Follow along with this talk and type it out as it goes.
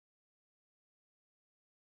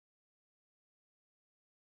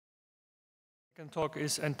second talk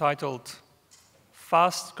is entitled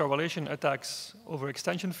Fast Correlation Attacks over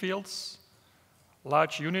Extension Fields,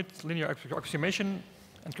 Large Unit Linear Approximation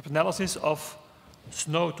and Cryptoanalysis of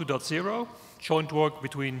SNOW 2.0, joint work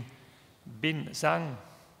between Bin Zhang,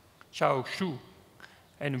 Chao Xu,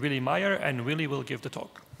 and Willy Meyer, and Willy will give the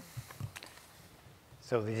talk.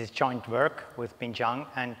 So this is joint work with Bin Zhang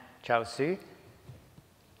and Chao Xu.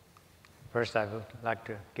 First, I would like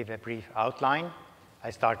to give a brief outline. I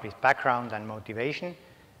start with background and motivation.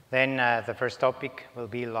 Then the first topic will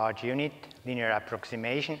be large unit, linear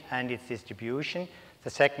approximation, and its distribution. The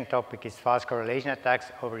second topic is fast correlation attacks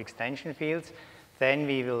over extension fields. Then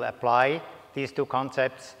we will apply these two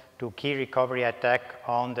concepts to key recovery attack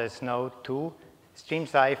on the SNOW 2 stream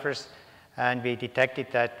ciphers, and we detected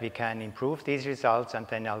that we can improve these results, and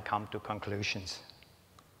then I'll come to conclusions.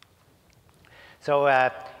 So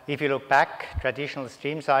if you look back, traditional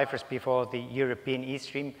stream ciphers before the European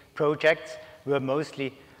eStream projects were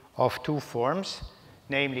mostly of two forms,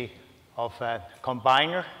 namely of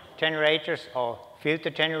combiner generators or filter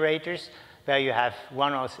generators, where you have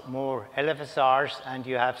one or more LFSRs and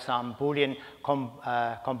you have some Boolean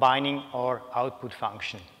combining or output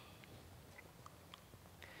function.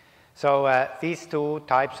 So these two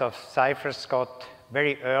types of ciphers got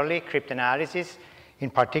very early cryptanalysis. In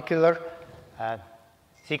particular,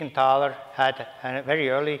 Siegenthaler had a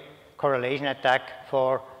very early correlation attack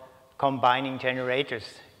for combining generators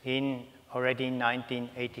already in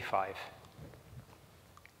 1985.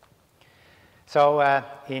 So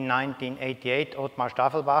in 1988, Ottmar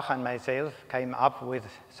Staffelbach and myself came up with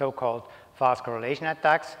so-called fast correlation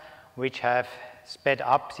attacks, which have sped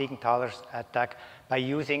up Siegenthaler's attack by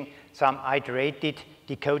using some iterated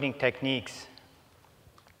decoding techniques.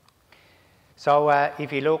 So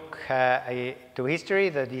if you look to history,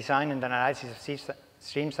 the design and analysis of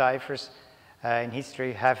stream ciphers in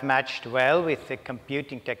history have matched well with the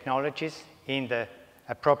computing technologies in the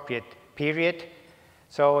appropriate period.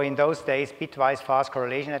 So in those days, bitwise fast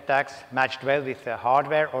correlation attacks matched well with the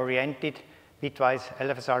hardware-oriented bitwise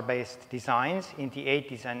LFSR-based designs in the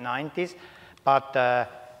 80s and 90s, but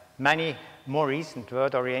many more recent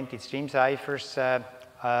word-oriented stream ciphers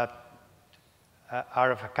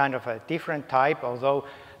are of a kind of a different type, although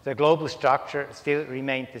the global structure still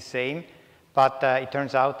remained the same. But it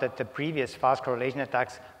turns out that the previous fast correlation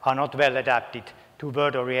attacks are not well adapted to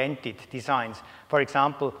word-oriented designs. For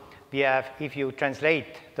example, we have, if you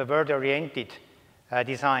translate the word-oriented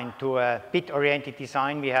design to a bit-oriented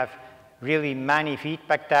design, we have really many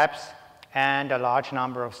feedback taps and a large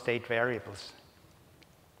number of state variables.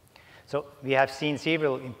 So we have seen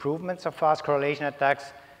several improvements of fast correlation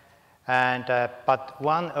attacks, and, but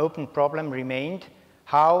one open problem remained: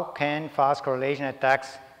 how can fast correlation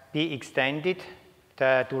attacks be extended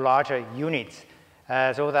to larger units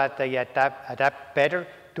so that they adapt better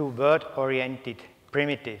to word-oriented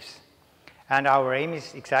primitives? And our aim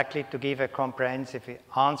is exactly to give a comprehensive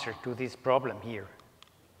answer to this problem here.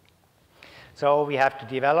 So we have to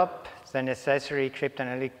develop the necessary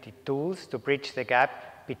cryptanalytic tools to bridge the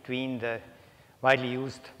gap between the widely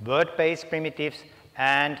used word-based primitives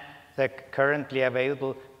and the currently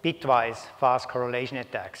available bitwise fast correlation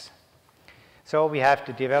attacks. So we have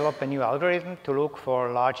to develop a new algorithm to look for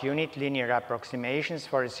large unit linear approximations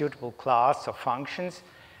for a suitable class of functions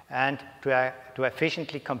and to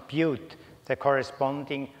efficiently compute the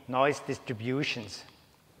corresponding noise distributions.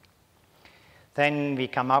 Then we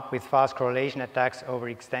come up with fast correlation attacks over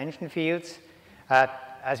extension fields.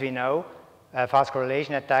 As we know, fast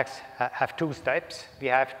correlation attacks have two steps. We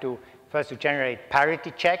have to first to generate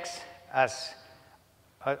parity checks as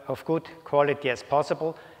of good quality as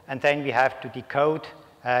possible, and then we have to decode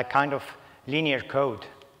a kind of linear code.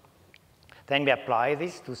 Then we apply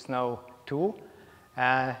this to SNOW 2.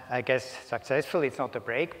 I guess successful. It's not a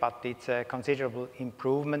break, but it's a considerable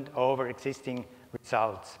improvement over existing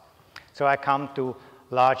results. So I come to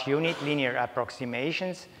large unit linear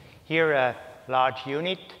approximations. Here a large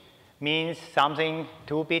unit means something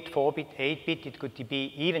 2-bit, 4-bit, 8-bit. It could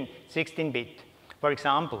be even 16-bit. For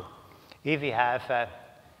example, if we have a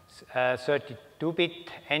 32-bit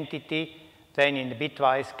entity, then in the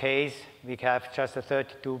bitwise case, we have just a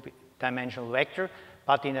 32-dimensional vector.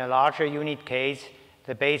 But in a larger unit case,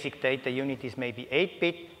 the basic data unit is maybe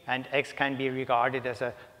 8-bit, and X can be regarded as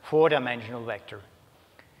a 4-dimensional vector.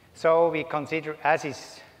 So we consider, as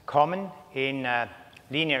is common in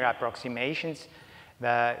linear approximations,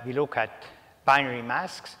 we look at binary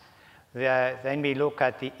masks. Then we look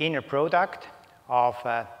at the inner product of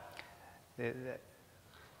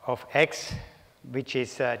X, which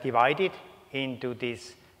is divided into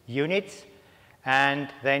these units. And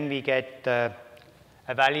then we get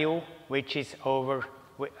a value which is over,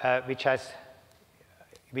 which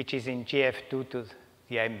is in GF2 to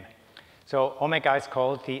the m. So omega is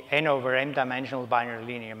called the n over m dimensional binary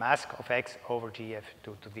linear mask of X over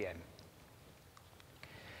GF2 to the m.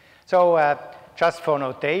 So just for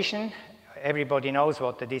notation, everybody knows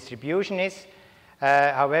what the distribution is.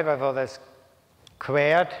 However, for the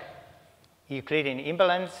squared Euclidean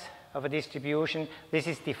imbalance of a distribution, this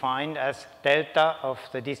is defined as delta of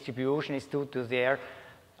the distribution is 2 to the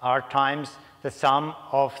r times the sum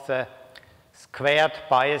of the squared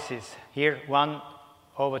biases. Here 1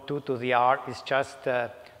 over 2 to the r is just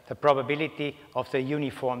the probability of the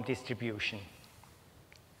uniform distribution.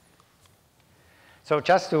 So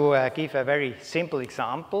just to give a very simple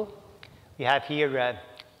example, we have here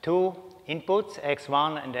two inputs,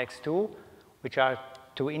 x1 and x2, which are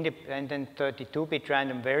two independent 32-bit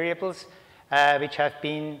random variables, which have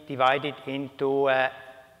been divided into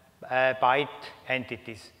byte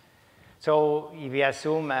entities. So we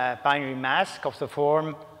assume a binary mask of the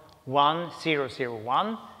form 1, 0, 0,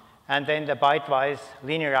 1, and then the byte-wise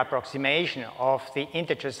linear approximation of the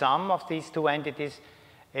integer sum of these two entities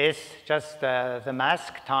is just the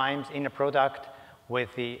mask times inner product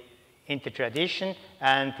with the integer addition,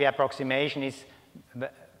 and the approximation is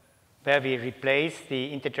where we replace the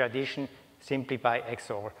integer addition simply by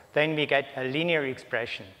XOR. Then we get a linear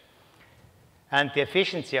expression. And the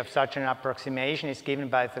efficiency of such an approximation is given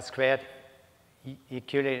by the squared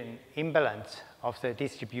Euclidean imbalance of the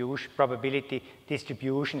distribution, probability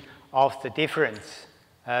distribution of the difference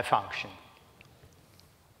function.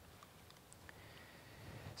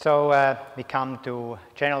 So we come to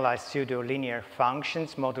generalized pseudo-linear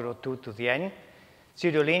functions modulo 2 to the n.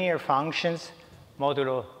 Pseudo-linear functions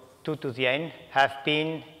modulo 2 to the n have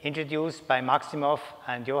been introduced by Maximov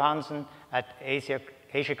and Johansson at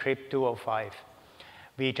AsiaCrypt 205.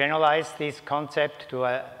 We generalized this concept to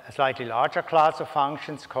a slightly larger class of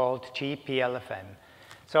functions called GPLFM.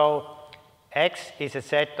 So X is a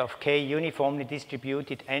set of k uniformly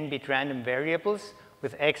distributed n-bit random variables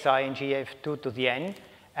with xi and gf2 to the n,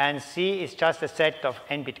 and C is just a set of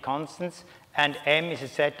n-bit constants, and M is a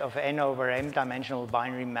set of n over m dimensional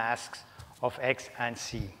binary masks of X and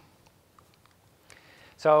C.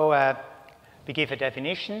 So we give a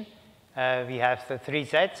definition. We have the three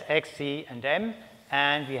sets, X, C, and M,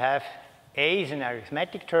 and we have A is an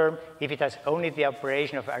arithmetic term if it has only the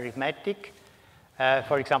operation of arithmetic.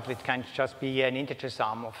 For example, it can just be an integer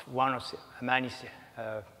sum of one of many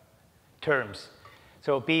terms.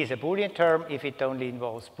 So B is a Boolean term if it only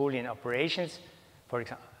involves Boolean operations. For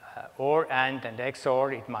example, OR, AND, and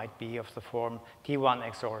XOR, it might be of the form T1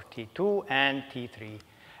 XOR T2 and T3.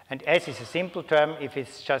 And S is a simple term if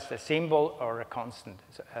it's just a symbol or a constant.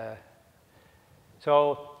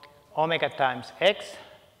 So omega times X,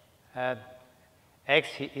 X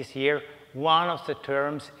is here one of the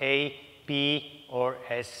terms A, B, or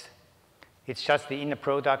S. It's just the inner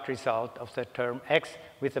product result of the term X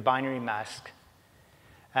with the binary mask.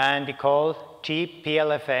 And we call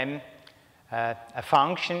GPLFM a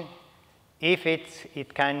function if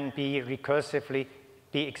it can be recursively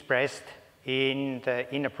be expressed in the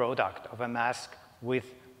inner product of a mask with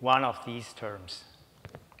one of these terms.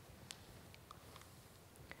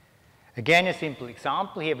 Again, a simple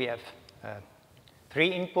example. Here we have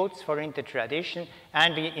three inputs for integer addition,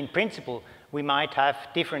 and in principle, we might have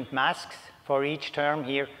different masks for each term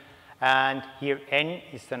here. And here n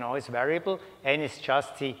is the noise variable. N is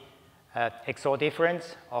just the XOR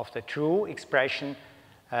difference of the true expression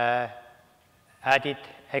added,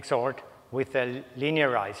 XORed with the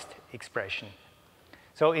linearized expression.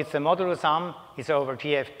 So if the modulo sum is over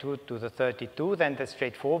GF2 to the 32, then the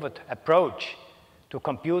straightforward approach to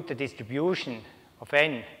compute the distribution of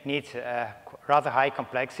n needs a rather high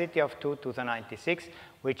complexity of 2 to the 96,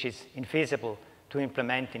 which is infeasible to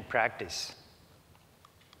implement in practice.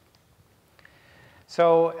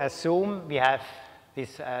 So assume we have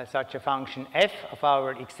this such a function f of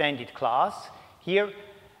our extended class here,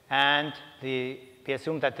 and we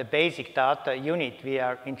assume that the basic data unit we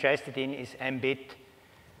are interested in is m-bit.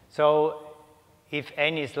 So if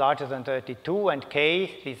n is larger than 32 and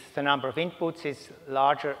k, the number of inputs, is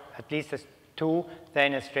larger at least as 2,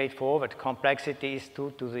 then a straightforward complexity is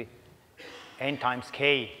 2 to the n times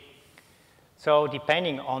k. So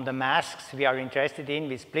depending on the masks we are interested in,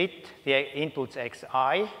 we split the inputs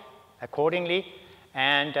xi accordingly,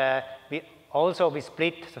 and we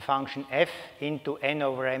split the function f into n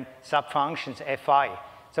over m subfunctions fi.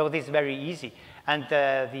 So this is very easy. And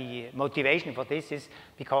the motivation for this is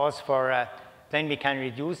because then we can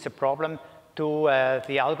reduce the problem to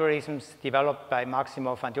the algorithms developed by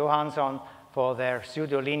Maximov and Johansson for their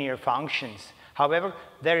pseudo-linear functions. However,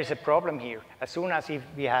 there is a problem here. As soon as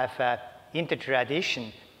we have integer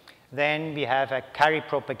addition, then we have a carry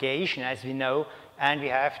propagation, as we know, and we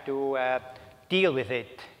have to deal with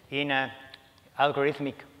it in an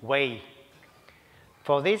algorithmic way.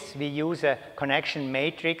 For this, we use a connection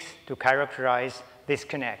matrix to characterize this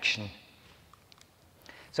connection.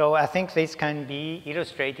 So I think this can be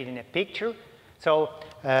illustrated in a picture. So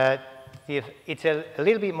it's a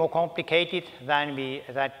little bit more complicated than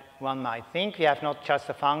that one might think. We have not just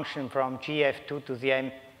a function from gf2 to the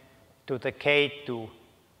m to the k to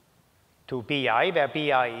bi, where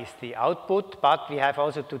bi is the output, but we have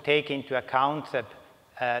also to take into account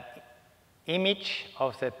the image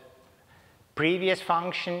of the previous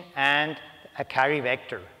function and a carry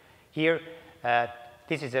vector. Here,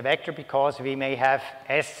 this is a vector because we may have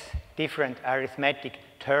s different arithmetic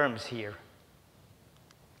terms here.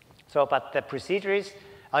 So, but the procedure is,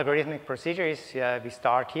 algorithmic procedure is, we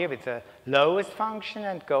start here with the lowest function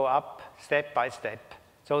and go up step by step.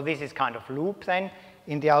 So this is kind of loop then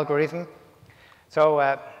in the algorithm. So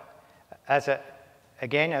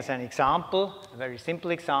again, as an example, a very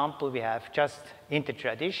simple example, we have just integer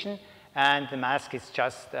addition, and the mask is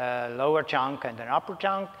just a lower chunk and an upper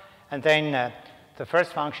chunk. And then the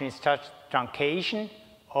first function is just truncation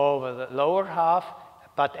over the lower half,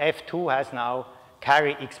 but F2 has now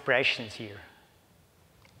carry expressions here.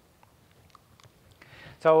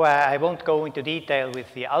 So I won't go into detail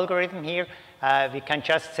with the algorithm here. We can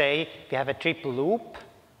just say we have a triple loop,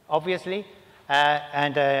 obviously.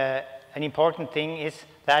 And an important thing is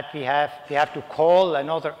that we have to call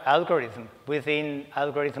another algorithm within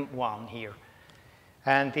algorithm 1 here.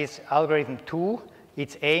 And this algorithm 2,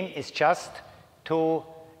 its aim is just to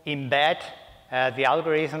embed the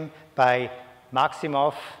algorithm by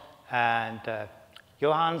Maximoff and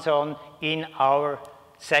Johansson in our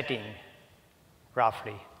setting,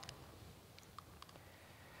 roughly.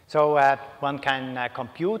 So one can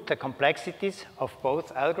compute the complexities of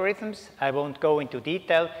both algorithms. I won't go into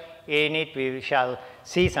detail in it. We shall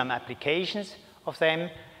see some applications of them.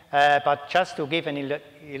 But just to give an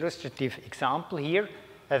illustrative example here,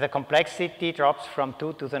 the complexity drops from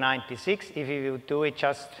 2 to the 96 if we would do it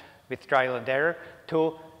just with trial and error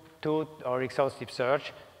to 2 or exhaustive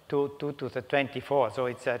search to 2 to the 24. So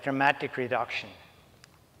it's a dramatic reduction.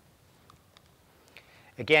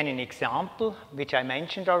 Again, an example, which I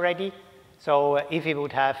mentioned already. So if we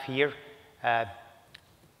would have here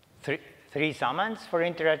three summands for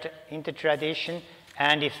integer addition,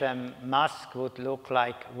 and if the mask would look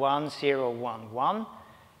like 1, 0, 1, 1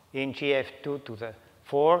 in GF2 to the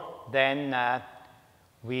 4, then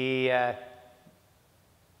we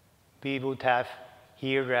would have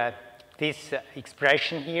here this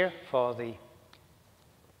expression here for the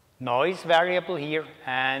noise variable here,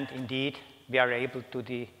 and indeed we are able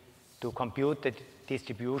to compute the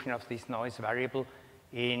distribution of this noise variable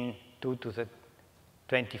in 2 to the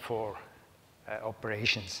 24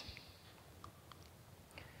 operations.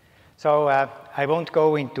 So I won't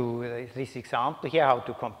go into this example here, how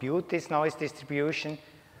to compute this noise distribution.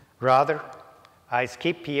 Rather, I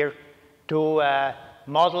skip here to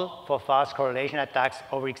model for fast correlation attacks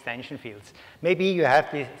over extension fields. Maybe you have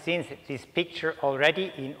seen this picture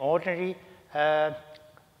already in ordinary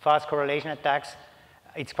fast correlation attacks.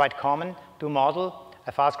 It's quite common to model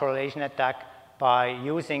a fast correlation attack by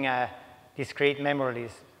using a discrete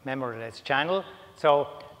memoryless channel. So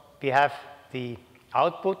we have the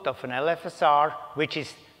output of an LFSR, which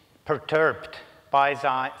is perturbed by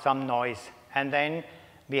some noise. And then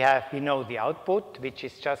we know the output, which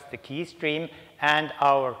is just the key stream, and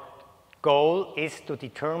our goal is to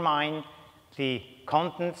determine the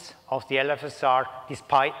contents of the LFSR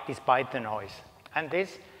despite the noise. And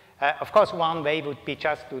this, of course, one way would be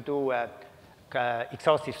just to do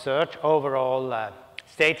exhaustive search over all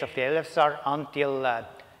states of the LFSR until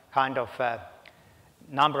kind of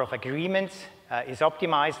number of agreements is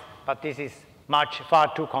optimized, but this is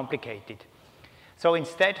far too complicated. So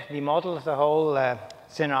instead, we model the whole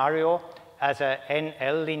scenario as a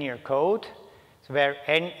NL linear code, so where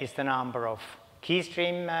N is the number of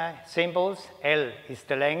keystream symbols, L is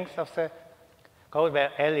the length of the code,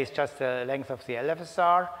 where L is just the length of the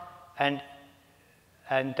LFSR, and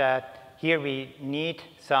here we need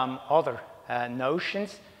some other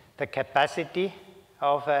notions. The capacity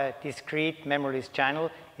of a discrete memoryless channel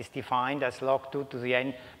is defined as log 2 to the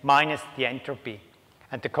n minus the entropy.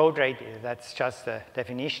 And the code rate, that's just the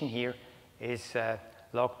definition here, is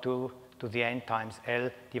log 2 to the n times L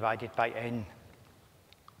divided by n.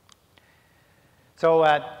 So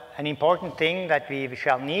an important thing that we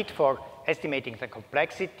shall need for estimating the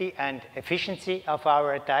complexity and efficiency of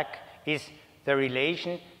our attack is the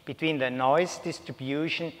relation between the noise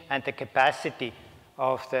distribution and the capacity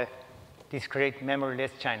of the discrete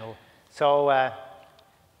memoryless channel. So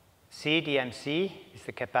CDMC is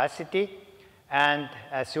the capacity, and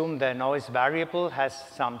assume the noise variable has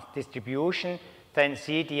some distribution, then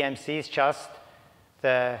CDMC is just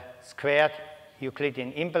the squared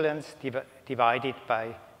Euclidean impedance divided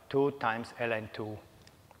by 2 times ln2.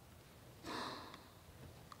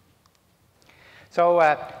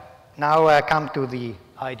 So now come to the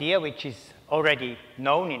idea which is already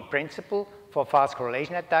known in principle for fast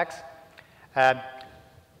correlation attacks.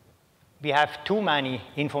 We have too many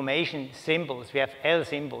information symbols. We have L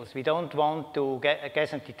symbols. We don't want to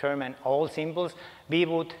guess and determine all symbols. We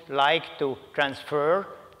would like to transfer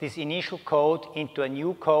this initial code into a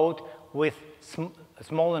new code with a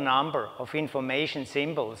smaller number of information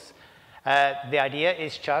symbols. The idea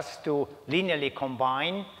is just to linearly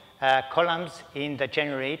combine columns in the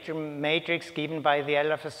generator matrix given by the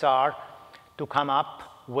LFSR to come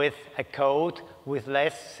up with a code with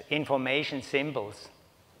less information symbols.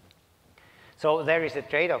 So there is a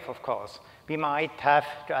trade-off, of course. We might have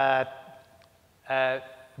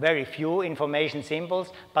very few information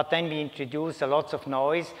symbols, but then we introduce a lot of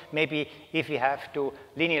noise. Maybe if we have to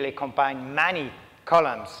linearly combine many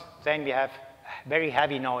columns, then we have very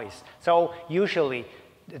heavy noise. So usually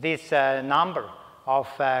this number of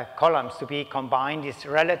columns to be combined is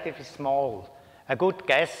relatively small. A good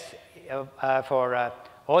guess for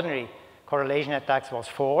ordinary correlation attacks was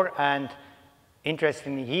 4, and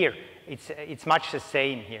interestingly here, it's much the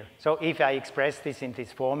same here. So if I express this in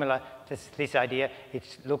this formula, this idea,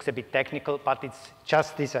 it looks a bit technical, but it's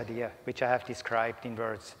just this idea which I have described in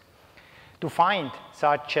words. To find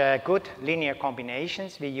such good linear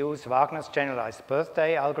combinations, we use Wagner's generalized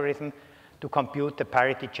birthday algorithm to compute the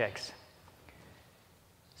parity checks.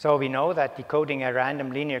 So we know that decoding a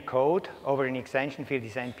random linear code over an extension field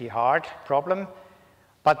is NP hard problem,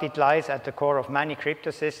 but it lies at the core of many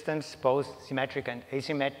crypto systems, both symmetric and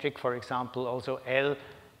asymmetric, for example, also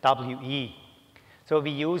LWE. So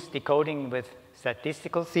we use decoding with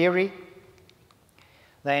statistical theory.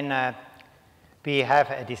 Then we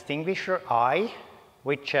have a distinguisher, I,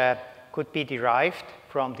 which could be derived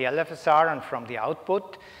from the LFSR and from the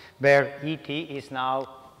output, where ET is now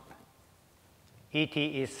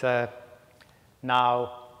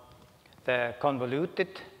the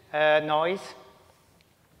convoluted noise.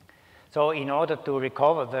 So in order to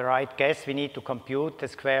recover the right guess, we need to compute the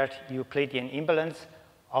squared Euclidean imbalance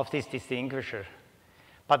of this distinguisher.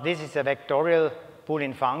 But this is a vectorial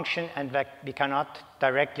Boolean function, and we cannot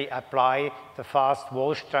directly apply the fast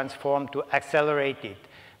Walsh transform to accelerate it.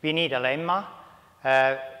 We need a lemma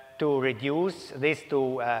to reduce this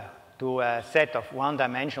to a set of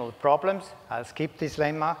one-dimensional problems. I'll skip this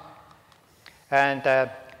lemma. And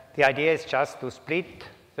the idea is just to split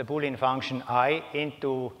the Boolean function I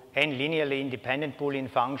into n linearly independent Boolean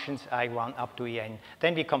functions, I1 up to En.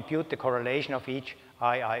 Then we compute the correlation of each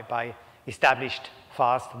I by established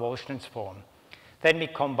fast Walsh transform. Then we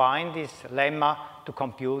combine this lemma to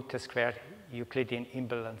compute the squared Euclidean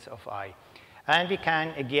imbalance of I. And we can,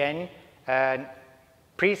 again,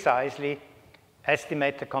 precisely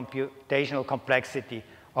estimate the computational complexity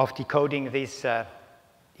of decoding this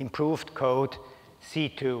improved code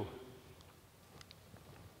C2.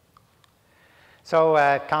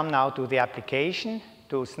 So come now to the application,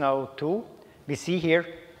 to SNO2. We see here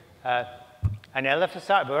an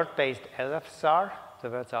LFSR, word-based LFSR. The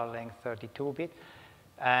words are length 32-bit.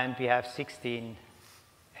 And we have 16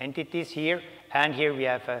 entities here. And here we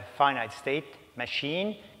have a finite state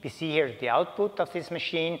machine. We see here the output of this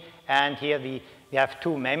machine. And here we have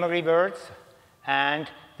 2 memory words. And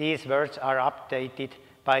these words are updated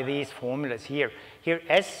by these formulas here. Here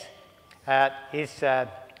S is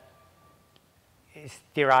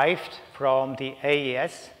derived from the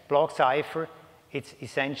AES block cipher. It's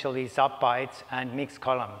essentially subbytes and mixed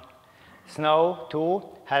column.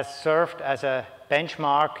 SNO2 has served as a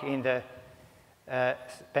benchmark in the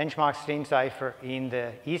benchmark stream cipher in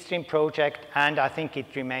the eStream project, and I think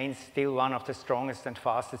it remains still one of the strongest and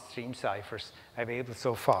fastest stream ciphers available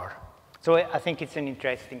so far. So I think it's an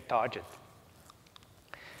interesting target.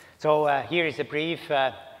 So here is a brief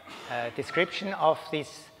description of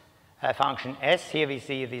this function S. Here we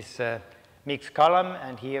see this mixed column,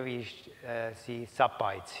 and here we see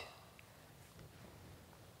subbytes.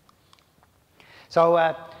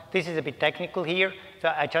 So this is a bit technical here.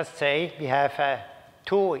 So I just say we have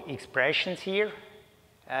 2 expressions here,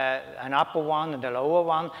 an upper one and a lower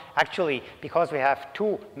one. Actually, because we have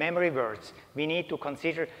 2 memory words, we need to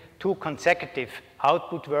consider 2 consecutive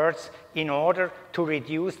output words in order to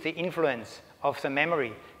reduce the influence of the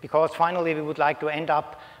memory, because finally we would like to end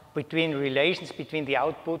up between relations between the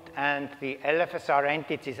output and the LFSR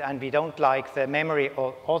entities, and we don't like the memory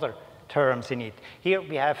or other terms in it. Here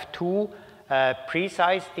we have two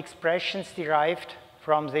precise expressions derived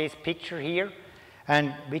from this picture here,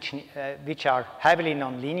 and which are heavily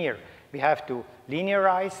nonlinear. We have to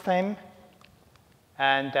linearize them,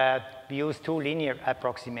 and we use two linear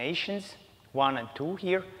approximations, 1 and 2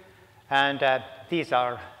 here, and these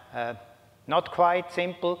are not quite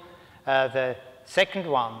simple. The second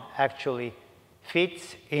one actually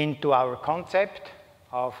fits into our concept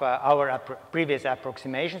of our previous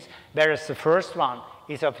approximations, whereas the first one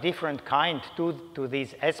is of different kind due to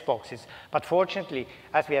these S-boxes. But fortunately,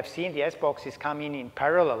 as we have seen, the S-boxes come in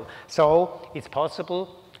parallel, so it's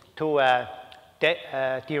possible to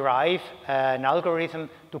derive an algorithm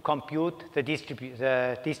to compute the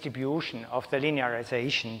distribution of the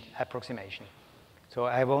linearization approximation. So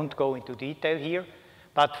I won't go into detail here,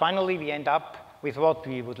 but finally we end up with what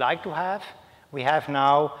we would like to have. We have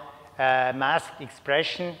now a masked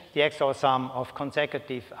expression, the XOR sum of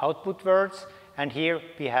consecutive output words, and here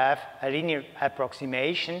we have a linear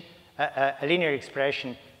approximation, a linear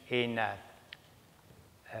expression in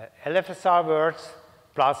LFSR words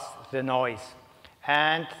plus the noise.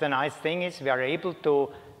 And the nice thing is we are able to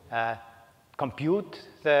compute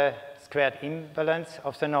the squared imbalance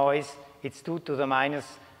of the noise. It's 2 to the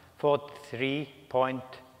minus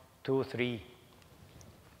 43.23.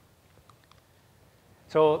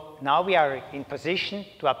 So now we are in position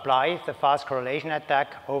to apply the fast correlation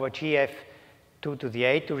attack over GF 2 to the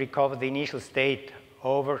 8 to recover the initial state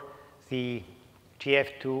over the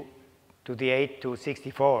GF 2 to the 8 to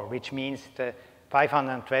 64, which means the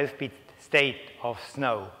 512-bit state of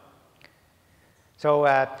snow. So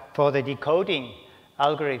for the decoding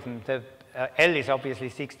algorithm, the L is obviously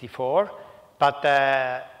 64, but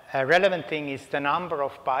a relevant thing is the number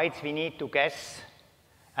of bytes we need to guess.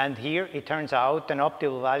 And here it turns out an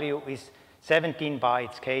optimal value is 17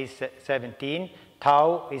 bytes, case 17.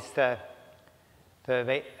 Tau is the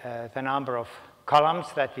number of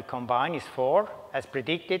columns that we combine is 4, as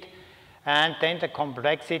predicted. And then the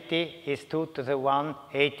complexity is 2 to the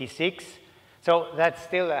 186. So that's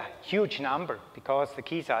still a huge number because the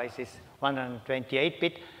key size is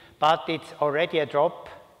 128-bit, but it's already a drop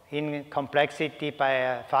in complexity by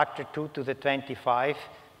a factor 2 to the 25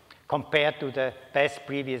 compared to the best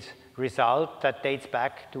previous result that dates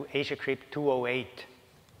back to AsiaCrypt 208.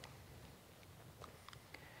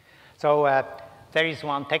 So there is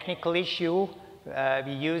one technical issue.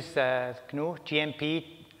 We use GNU GMP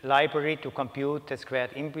library to compute the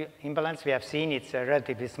squared imbalance. We have seen it's a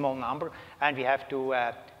relatively small number, and we have to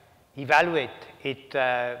evaluate it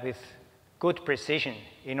with good precision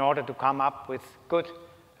in order to come up with good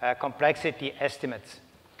complexity estimates.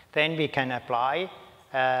 Then we can apply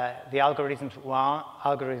the algorithm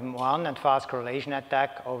 1 and fast correlation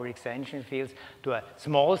attack over extension fields to a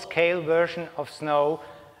small-scale version of snow,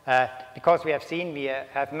 because we have seen we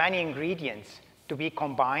have many ingredients to be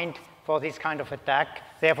combined for this kind of attack.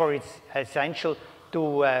 Therefore, it's essential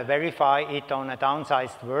to verify it on a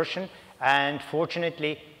downsized version, and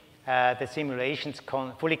fortunately, the simulations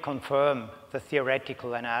fully confirm the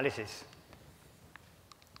theoretical analysis.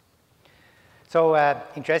 So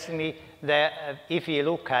interestingly, if you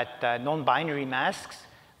look at non-binary masks,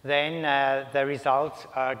 then the results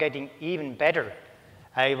are getting even better.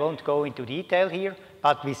 I won't go into detail here,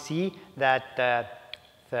 but we see that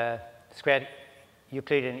the squared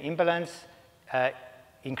Euclidean imbalance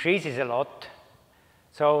increases a lot.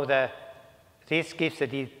 So this gives a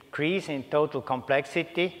decrease in total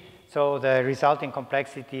complexity. So the resulting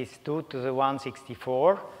complexity is 2 to the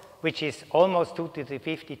 164, which is almost 2 to the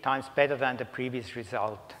 50 times better than the previous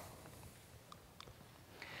result.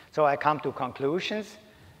 So I come to conclusions.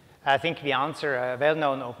 I think we answer a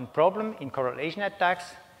well-known open problem in correlation attacks,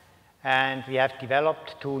 and we have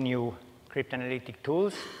developed 2 new cryptanalytic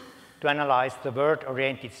tools to analyze the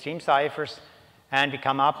word-oriented stream ciphers, and we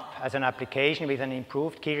come up as an application with an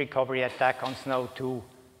improved key recovery attack on Snow 2.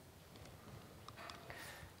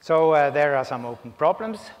 So there are some open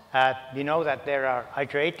problems. We know that there are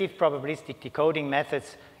iterative probabilistic decoding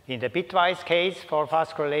methods in the bitwise case for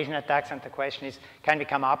fast correlation attacks, and the question is, can we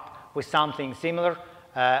come up with something similar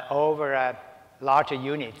over larger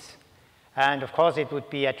units? And of course, it would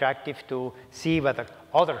be attractive to see whether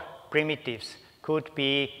other primitives could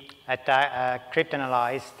be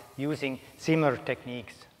cryptanalyzed using similar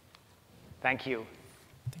techniques. Thank you.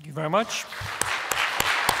 Thank you very much.